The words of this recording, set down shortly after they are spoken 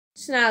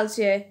Snarls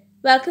here.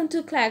 Welcome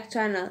to Clark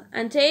channel,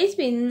 and today's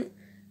been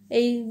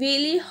a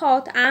really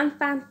hot and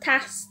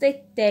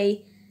fantastic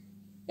day.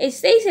 It's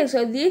day 6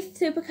 of the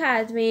Youthtube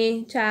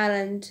Academy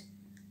challenge.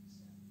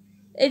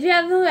 If you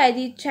haven't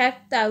already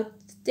checked out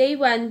day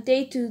 1,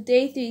 day 2,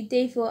 day 3,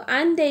 day 4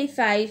 and day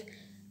 5,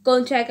 go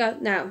and check out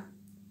now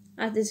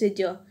at this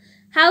video.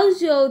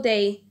 How's your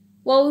day?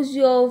 What was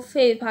your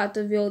favourite part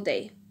of your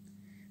day?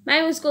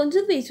 Mine was going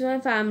to the beach with my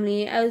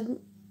family, and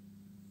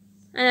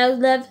I would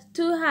love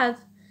to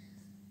have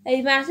a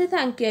massive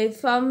thank you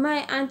from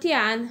my Auntie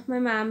Anne, my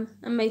mum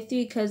and my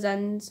 3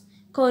 cousins,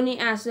 Connie,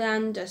 Ashley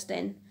and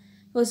Justin,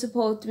 for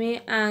supporting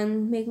me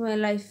and making my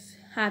life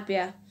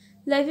happier.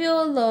 Love you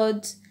all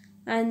loads,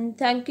 and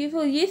thank you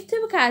for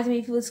Youthtube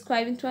Academy for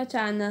subscribing to our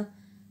channel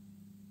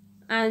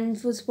and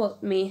for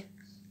supporting me.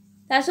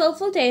 That's all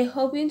for today.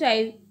 Hope you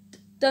enjoyed.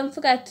 Don't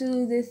forget to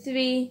do the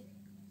 3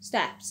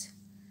 steps.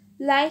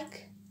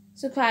 Like,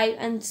 subscribe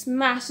and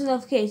smash the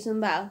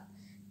notification bell.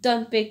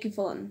 Don't break your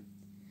phone.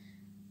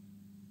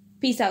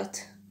 Peace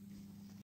out.